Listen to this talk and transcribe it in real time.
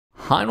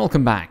Hi and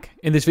welcome back.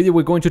 In this video,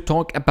 we're going to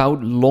talk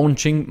about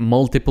launching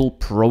multiple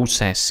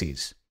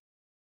processes.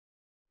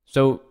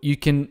 So you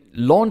can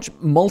launch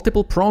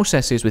multiple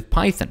processes with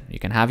Python. You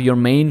can have your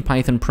main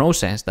Python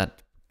process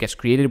that gets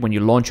created when you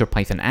launch your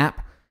Python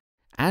app,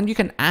 and you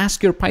can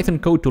ask your Python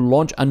code to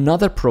launch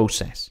another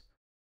process.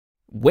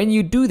 When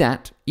you do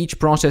that, each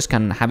process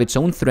can have its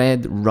own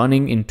thread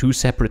running in two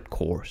separate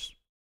cores.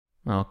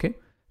 Okay,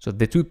 so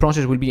the two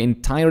processes will be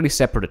entirely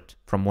separate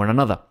from one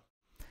another.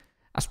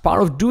 As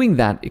part of doing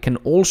that, it can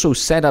also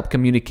set up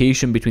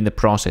communication between the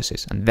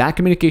processes, and that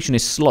communication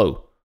is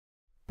slow,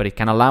 but it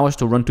can allow us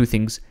to run two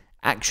things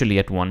actually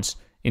at once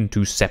in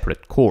two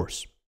separate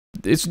cores.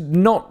 It's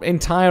not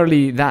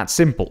entirely that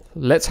simple.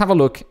 Let's have a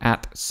look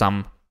at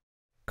some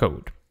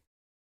code.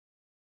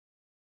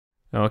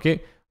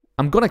 Okay,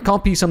 I'm going to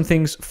copy some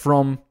things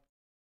from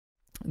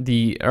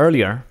the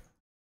earlier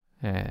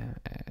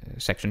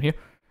section here.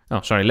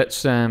 Oh, sorry,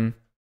 let's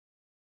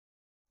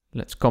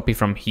copy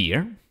from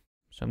here.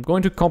 So I'm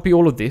going to copy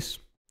all of this,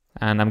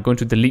 and I'm going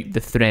to delete the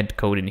thread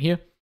code in here,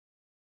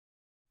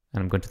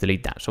 and I'm going to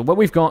delete that. So what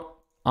we've got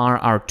are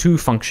our two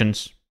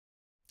functions,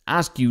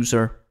 ask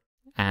user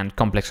and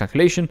complex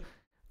calculation.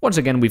 Once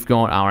again, we've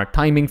got our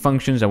timing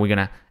functions, and we're going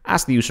to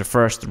ask the user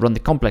first, run the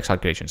complex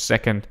calculation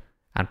second,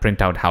 and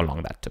print out how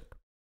long that took.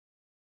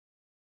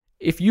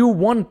 If you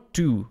want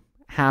to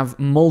have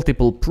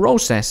multiple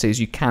processes,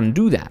 you can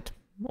do that.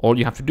 All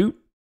you have to do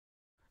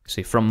is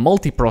say from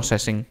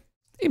multiprocessing,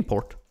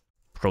 import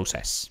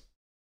process.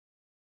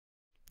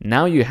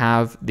 Now you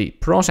have the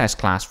process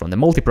class from the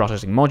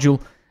multiprocessing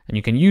module, and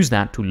you can use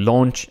that to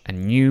launch a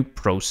new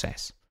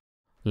process.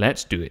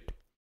 Let's do it.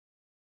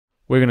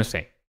 We're going to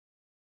say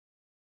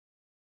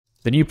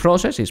the new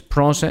process is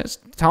process,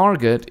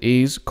 target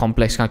is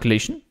complex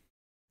calculation.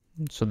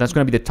 So that's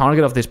going to be the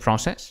target of this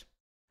process.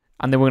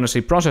 And then we're going to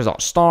say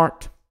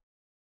process.start.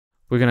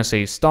 We're going to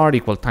say start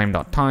equal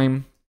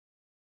time.time.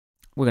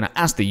 We're going to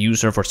ask the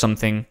user for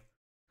something.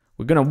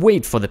 We're going to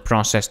wait for the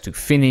process to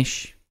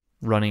finish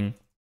running,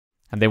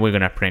 and then we're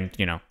going to print,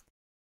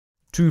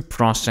 to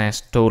process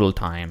total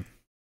time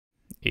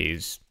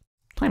is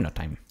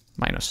time.time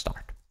minus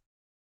start.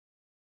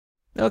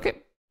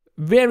 Okay,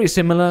 very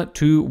similar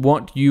to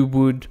what you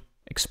would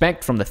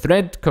expect from the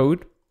thread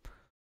code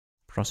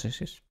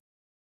processes.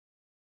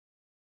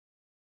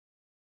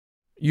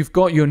 You've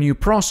got your new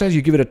process,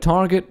 you give it a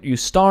target, you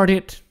start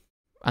it,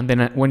 and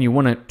then when you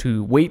want it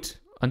to wait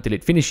until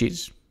it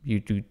finishes, you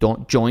do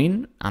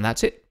 .join, and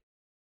that's it.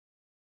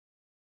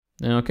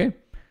 Okay,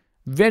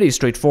 very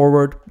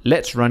straightforward.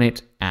 Let's run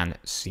it and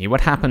see what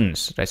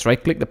happens. Let's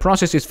right-click the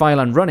processes file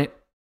and run it.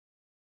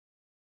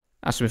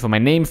 Ask me for my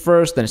name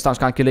first, then it starts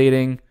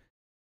calculating.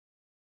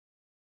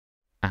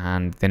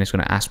 And then it's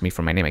going to ask me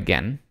for my name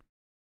again.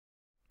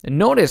 And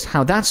notice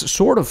how that's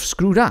sort of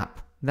screwed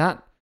up.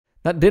 That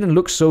didn't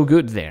look so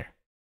good there.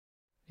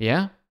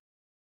 Yeah?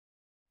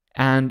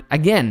 And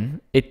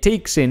again, it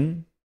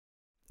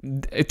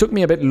took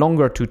me a bit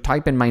longer to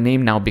type in my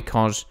name now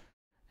because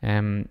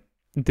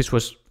this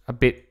was a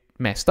bit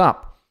messed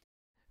up.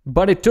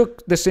 But it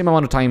took the same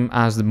amount of time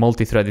as the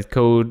multi-threaded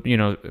code.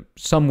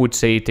 Some would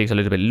say it takes a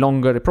little bit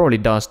longer. It probably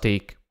does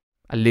take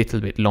a little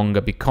bit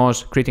longer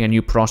because creating a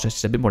new process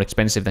is a bit more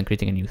expensive than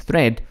creating a new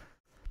thread.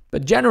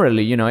 But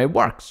generally, it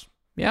works.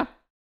 Yeah?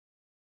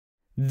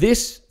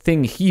 This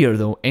thing here,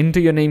 though, enter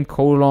your name,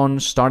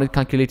 started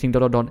calculating, ...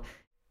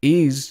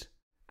 is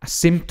a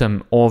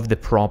symptom of the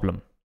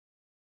problem.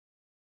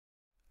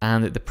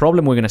 And the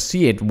problem, we're going to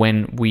see it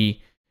when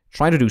we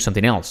try to do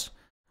something else,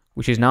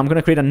 which is now I'm going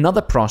to create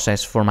another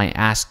process for my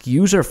ask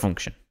user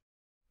function.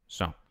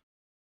 So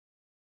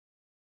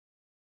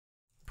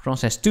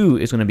process 2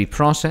 is going to be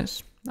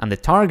process, and the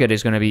target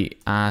is going to be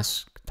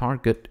ask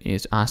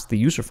the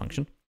user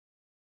function.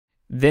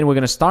 Then we're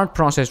going to start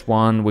process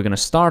 1, we're going to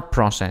start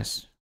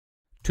process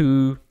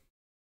 2.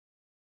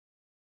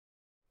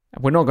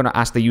 We're not going to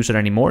ask the user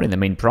anymore in the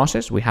main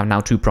process. We have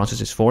now two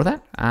processes for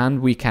that, and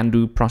we can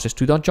do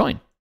process2.join.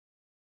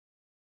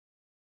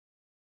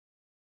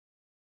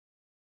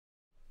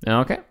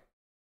 Okay,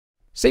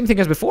 same thing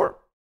as before.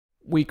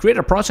 We create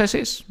our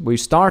processes, we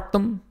start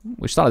them,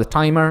 we start the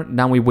timer,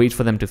 now we wait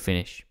for them to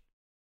finish.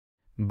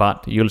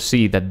 But you'll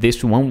see that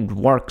this won't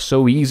work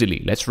so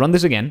easily. Let's run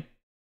this again.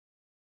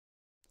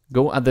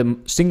 Go at the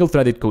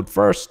single-threaded code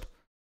first,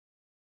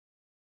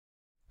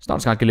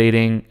 starts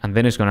calculating, and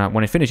then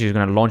when it finishes, it's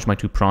gonna launch my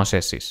two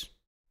processes.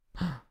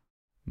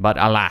 But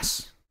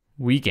alas,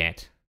 we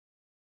get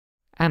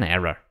an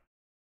error.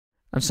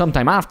 And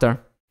sometime after,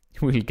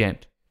 we'll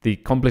get the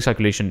complex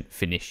calculation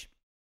finish.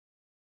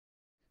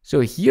 So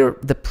here,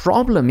 the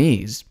problem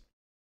is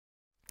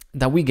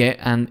that we get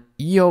an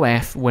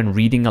EOF when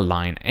reading a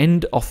line,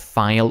 end of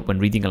file when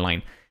reading a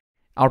line.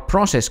 Our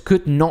process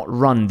could not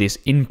run this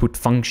input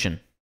function.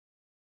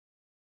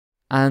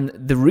 And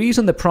the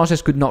reason the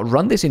process could not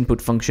run this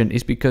input function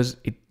is because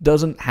it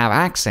doesn't have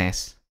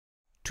access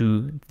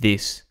to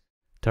this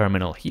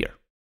terminal here.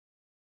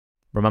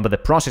 Remember, the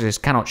processes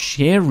cannot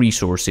share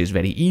resources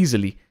very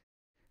easily.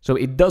 So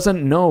it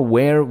doesn't know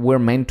where we're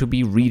meant to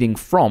be reading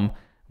from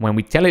When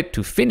we tell it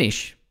to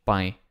finish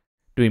by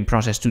doing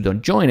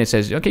process2.join, it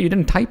says, okay, you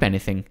didn't type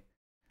anything.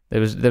 There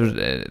was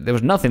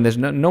nothing. There's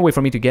no way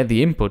for me to get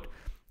the input,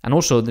 and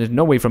also there's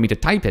no way for me to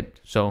type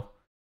it. So,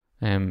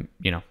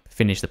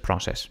 finish the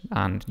process,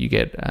 and you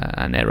get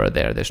an error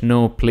there. There's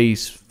no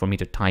place for me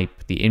to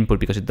type the input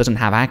because it doesn't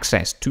have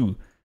access to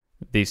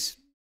this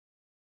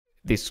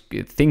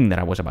thing that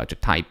I was about to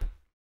type.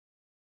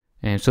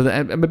 And so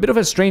a bit of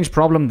a strange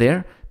problem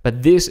there,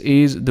 but this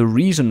is the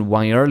reason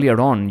why earlier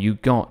on you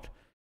got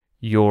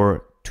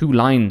your 2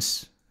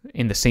 lines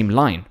in the same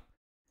line.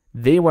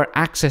 They were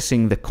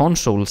accessing the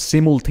console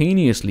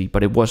simultaneously,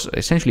 but it was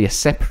essentially a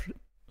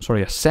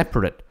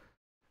separate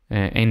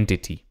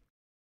entity.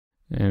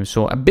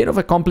 So a bit of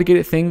a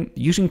complicated thing.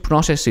 Using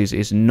processes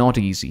is not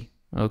easy,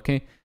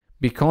 okay?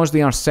 Because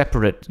they are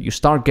separate, you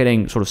start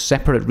getting sort of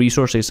separate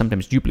resources,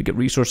 sometimes duplicate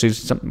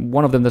resources.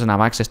 One of them doesn't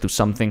have access to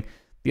something,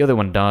 the other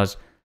one does.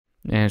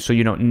 So,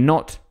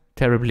 not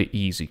terribly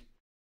easy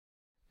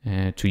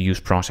to use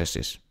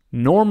processes.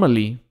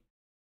 Normally,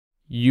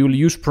 you'll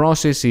use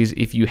processes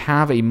if you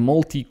have a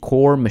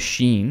multi-core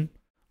machine,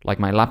 like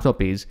my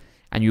laptop is,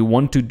 and you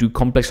want to do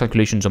complex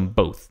calculations on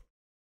both.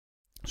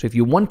 So if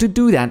you want to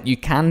do that, you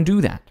can do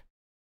that.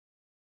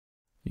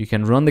 You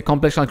can run the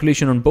complex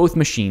calculation on both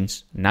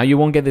machines. Now you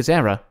won't get this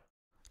error.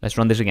 Let's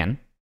run this again.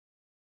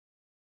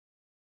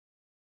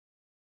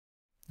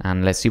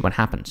 And let's see what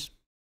happens.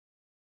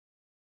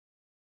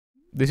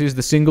 This is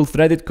the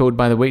single-threaded code,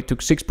 by the way. It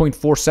took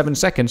 6.47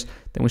 seconds.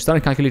 Then we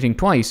started calculating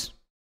twice.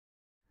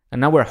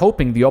 And now we're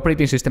hoping the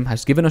operating system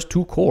has given us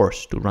 2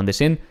 cores to run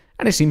this in,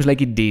 and it seems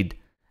like it did.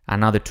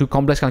 And now the 2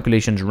 complex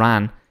calculations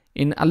ran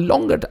in a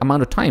longer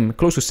amount of time,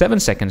 close to 7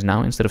 seconds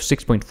now instead of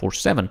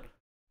 6.47.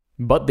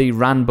 But they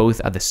ran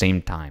both at the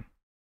same time.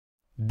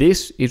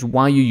 This is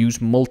why you use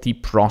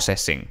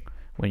multiprocessing,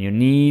 when you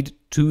need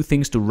 2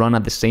 things to run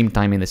at the same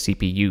time in the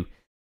CPU.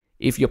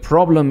 If your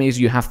problem is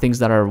you have things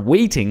that are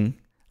waiting,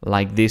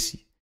 like this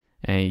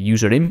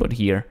user input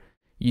here,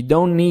 you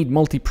don't need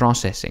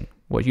multiprocessing.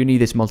 What you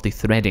need is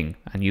multi-threading,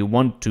 and you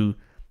want to,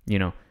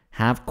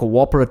 have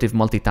cooperative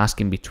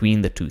multitasking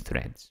between the 2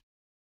 threads.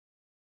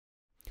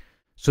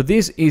 So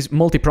this is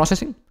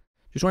multiprocessing.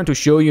 Just wanted to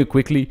show you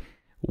quickly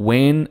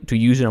when to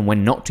use it and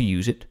when not to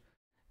use it.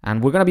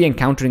 And we're going to be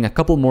encountering a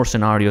couple more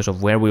scenarios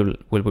of where we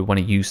want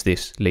to use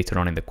this later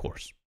on in the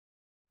course.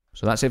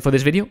 So that's it for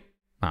this video.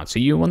 I'll see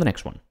you on the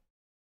next one.